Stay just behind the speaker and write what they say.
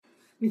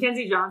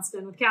Mackenzie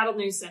Johnston with Cattle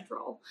News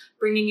Central,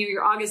 bringing you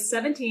your August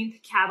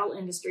 17th cattle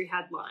industry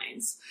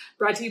headlines.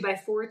 Brought to you by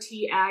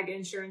 4T Ag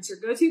Insurance, your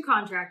go-to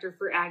contractor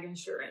for ag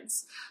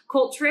insurance.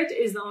 Colt Tritt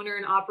is the owner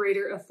and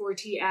operator of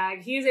 4T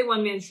Ag. He is a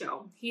one-man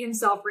show. He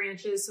himself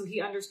ranches, so he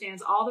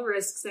understands all the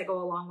risks that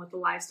go along with the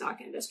livestock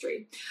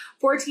industry.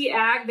 4T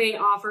Ag, they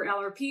offer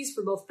LRPs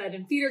for both fed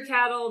and feeder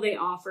cattle. They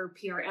offer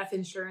PRF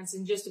insurance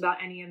and just about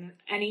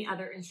any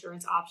other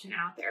insurance option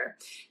out there.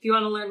 If you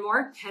want to learn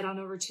more, head on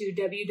over to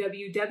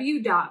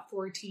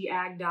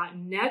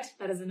www.4tag.net.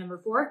 That is the number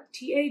 4,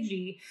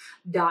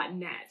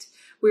 TAG.net.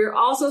 We're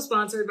also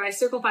sponsored by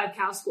Circle 5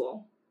 Cow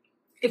School.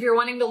 If you're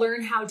wanting to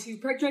learn how to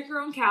protect your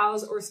own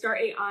cows or start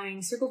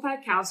AIing, Circle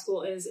 5 Cow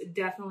School is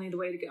definitely the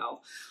way to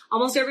go.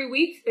 Almost every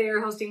week, they're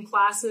hosting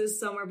classes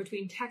somewhere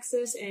between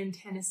Texas and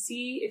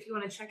Tennessee. If you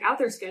want to check out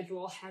their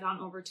schedule, head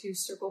on over to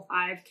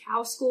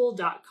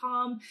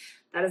circle5cowschool.com.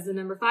 That is the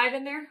number 5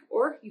 in there,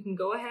 or you can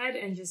go ahead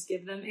and just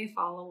give them a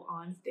follow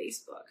on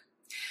Facebook.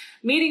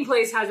 Meeting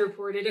Place has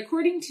reported,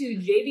 according to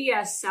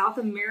JBS South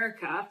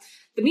America,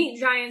 the meat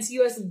giant's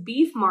U.S.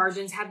 beef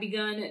margins have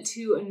begun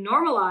to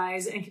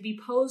normalize and could be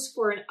posed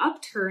for an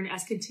upturn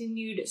as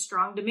continued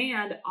strong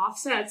demand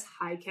offsets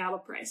high cattle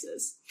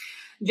prices.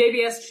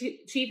 JBS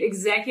Chief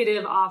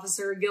Executive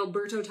Officer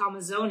Gilberto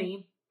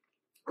Tomazoni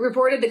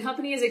reported the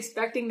company is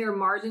expecting their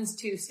margins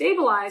to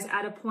stabilize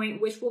at a point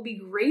which will be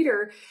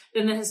greater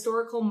than the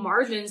historical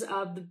margins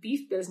of the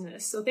beef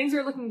business. So things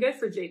are looking good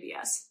for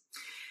JBS.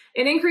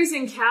 An increase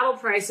in cattle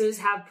prices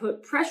have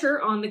put pressure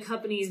on the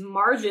company's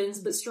margins,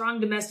 but strong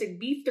domestic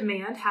beef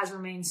demand has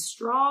remained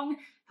strong,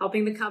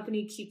 helping the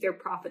company keep their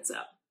profits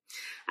up.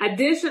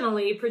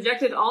 Additionally,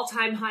 projected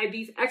all-time high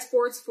beef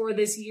exports for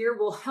this year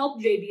will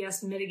help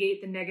JBS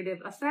mitigate the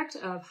negative effect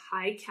of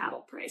high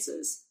cattle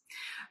prices.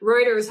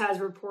 Reuters has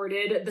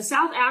reported the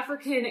South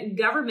African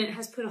government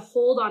has put a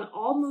hold on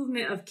all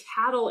movement of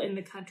cattle in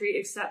the country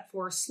except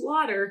for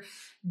slaughter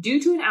due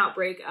to an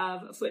outbreak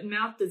of foot and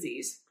mouth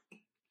disease.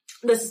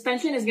 The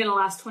suspension is going to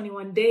last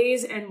 21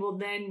 days and will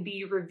then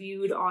be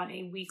reviewed on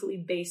a weekly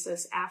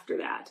basis after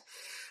that.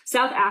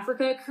 South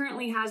Africa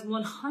currently has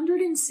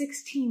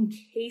 116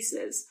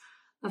 cases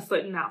of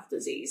foot and mouth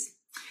disease.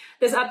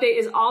 This update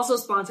is also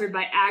sponsored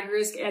by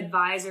AgRisk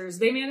Advisors.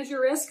 They manage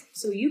your risk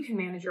so you can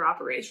manage your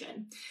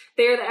operation.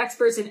 They are the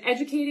experts in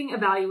educating,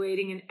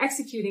 evaluating, and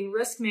executing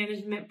risk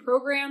management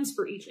programs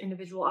for each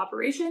individual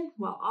operation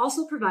while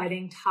also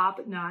providing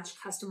top-notch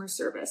customer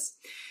service.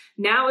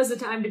 Now is the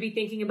time to be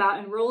thinking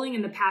about enrolling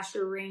in the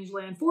Pasture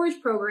Rangeland Forage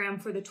Program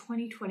for the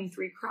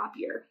 2023 crop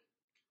year.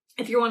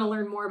 If you want to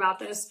learn more about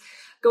this,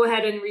 go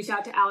ahead and reach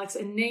out to Alex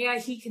Anea.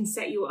 He can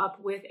set you up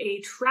with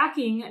a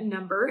tracking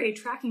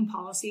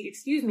policy,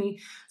 so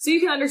you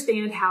can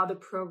understand how the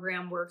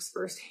program works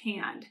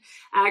firsthand.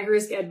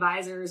 AgRisk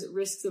Advisors,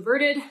 risks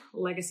averted,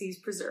 legacies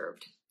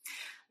preserved.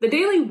 The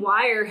Daily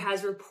Wire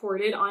has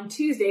reported on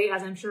Tuesday,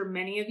 as I'm sure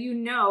many of you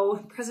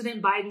know,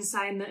 President Biden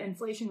signed the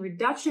Inflation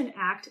Reduction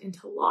Act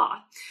into law.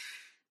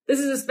 This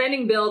is a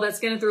spending bill that's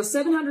going to throw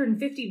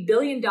 $750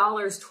 billion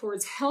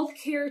towards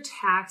healthcare,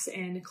 tax,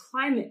 and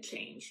climate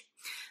change.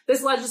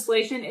 This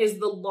legislation is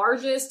the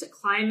largest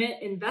climate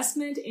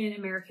investment in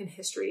American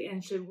history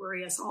and should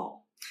worry us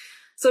all.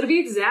 So to be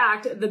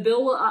exact, the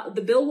bill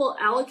will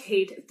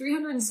allocate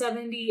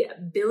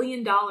 $370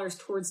 billion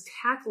towards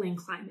tackling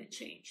climate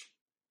change.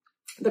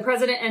 The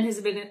president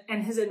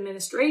and his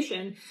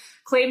administration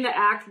claim the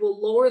act will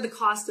lower the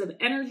cost of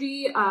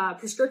energy,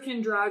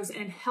 prescription drugs,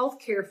 and health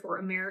care for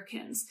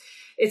Americans.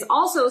 It's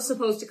also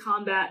supposed to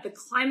combat the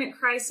climate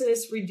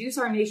crisis, reduce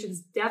our nation's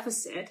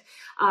deficit,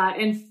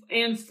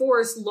 and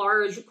force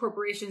large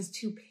corporations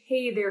to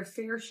pay their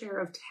fair share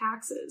of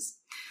taxes.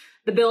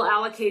 The bill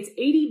allocates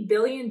 $80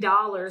 billion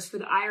for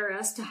the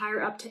IRS to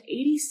hire up to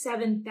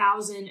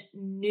 87,000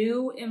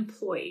 new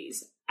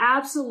employees.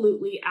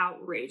 Absolutely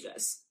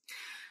outrageous.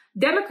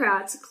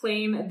 Democrats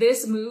claim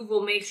this move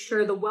will make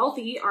sure the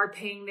wealthy are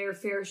paying their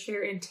fair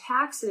share in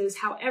taxes.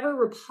 However,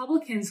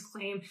 Republicans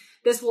claim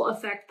this will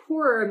affect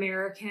poorer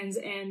Americans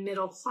and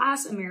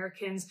middle-class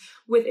Americans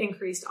with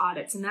increased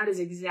audits, and that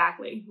is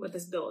exactly what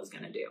this bill is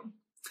going to do.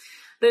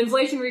 The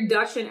Inflation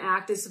Reduction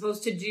Act is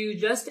supposed to do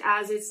just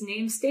as its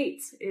name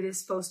states. It is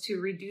supposed to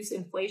reduce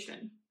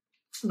inflation.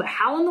 But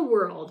how in the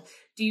world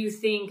do you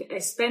think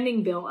a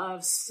spending bill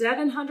of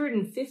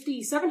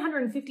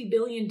 $750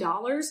 billion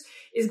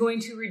is going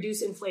to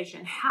reduce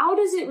inflation? How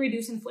does it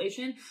reduce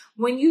inflation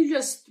when you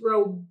just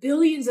throw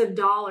billions of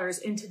dollars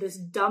into this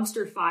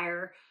dumpster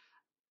fire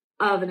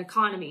of an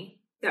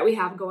economy that we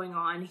have going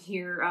on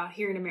here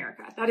in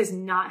America? That is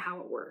not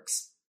how it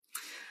works.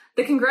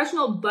 The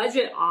Congressional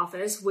Budget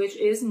Office, which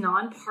is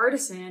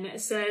nonpartisan,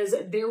 says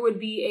there would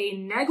be a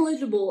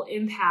negligible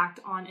impact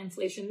on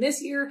inflation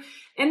this year,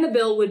 and the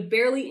bill would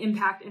barely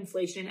impact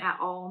inflation at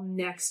all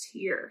next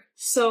year.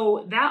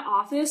 So that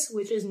office,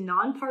 which is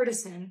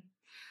nonpartisan,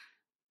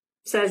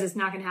 says it's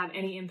not going to have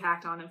any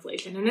impact on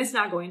inflation, and it's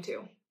not going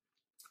to.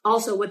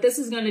 Also, what this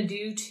is going to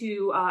do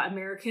to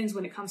Americans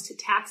when it comes to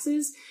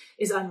taxes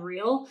is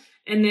unreal.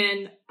 And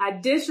then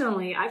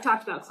additionally, I've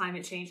talked about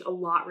climate change a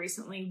lot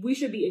recently. We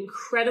should be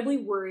incredibly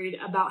worried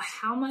about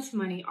how much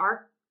money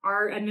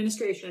our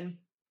administration,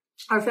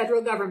 our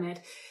federal government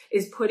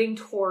is putting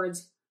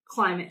towards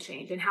climate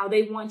change and how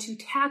they want to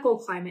tackle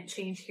climate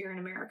change here in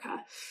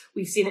America.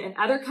 We've seen it in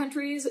other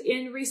countries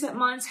in recent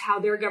months, how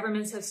their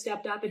governments have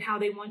stepped up and how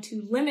they want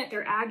to limit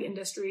their ag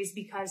industries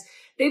because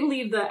they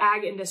believe the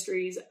ag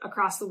industries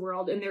across the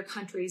world in their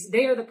countries,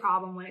 they are the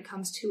problem when it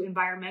comes to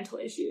environmental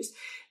issues.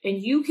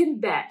 And you can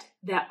bet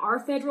that our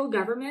federal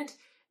government,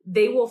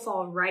 they will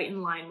fall right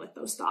in line with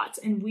those thoughts.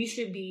 And we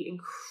should be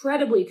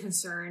incredibly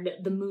concerned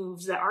the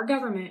moves that our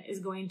government is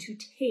going to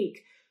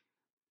take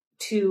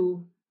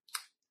to,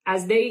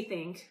 as they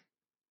think,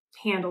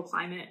 handle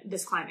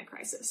this climate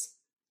crisis.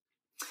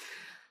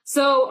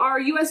 So our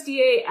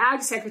USDA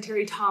Ag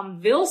Secretary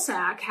Tom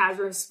Vilsack has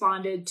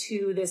responded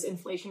to this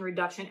Inflation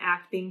Reduction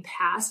Act being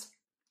passed.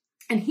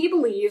 And he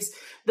believes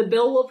the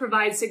bill will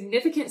provide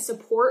significant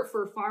support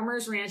for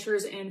farmers,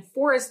 ranchers, and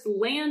forest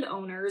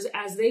landowners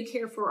as they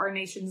care for our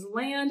nation's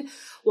land,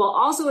 while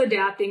also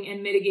adapting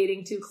and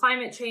mitigating to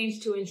climate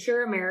change to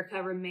ensure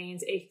America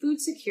remains a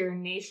food-secure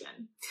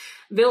nation.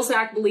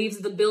 Vilsack believes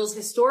the bill's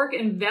historic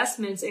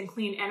investments in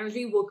clean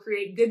energy will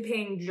create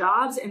good-paying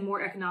jobs and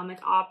more economic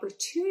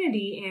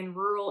opportunity in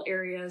rural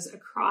areas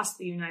across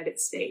the United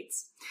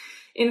States.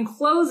 In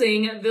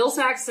closing,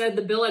 Vilsack said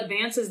the bill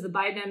advances the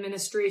Biden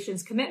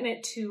administration's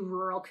commitment to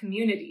rural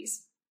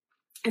communities.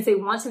 It's a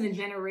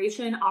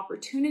once-in-a-generation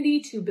opportunity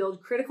to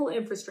build critical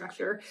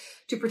infrastructure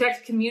to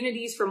protect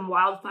communities from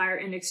wildfire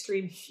and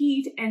extreme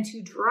heat and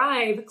to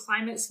drive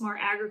climate-smart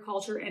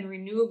agriculture and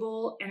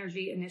renewable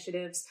energy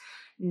initiatives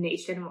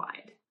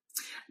nationwide.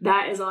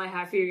 That is all I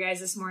have for you guys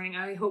this morning.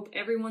 I hope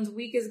everyone's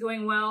week is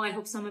going well. I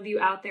hope some of you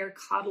out there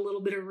caught a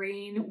little bit of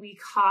rain. We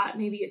caught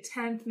maybe a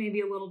tenth, maybe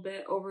a little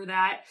bit over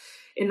that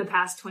in the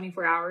past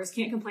 24 hours.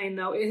 Can't complain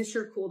though. It has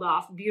sure cooled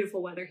off.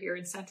 Beautiful weather here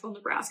in central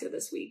Nebraska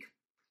this week.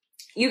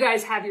 You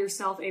guys have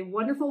yourself a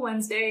wonderful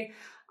Wednesday.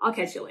 I'll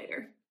catch you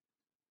later.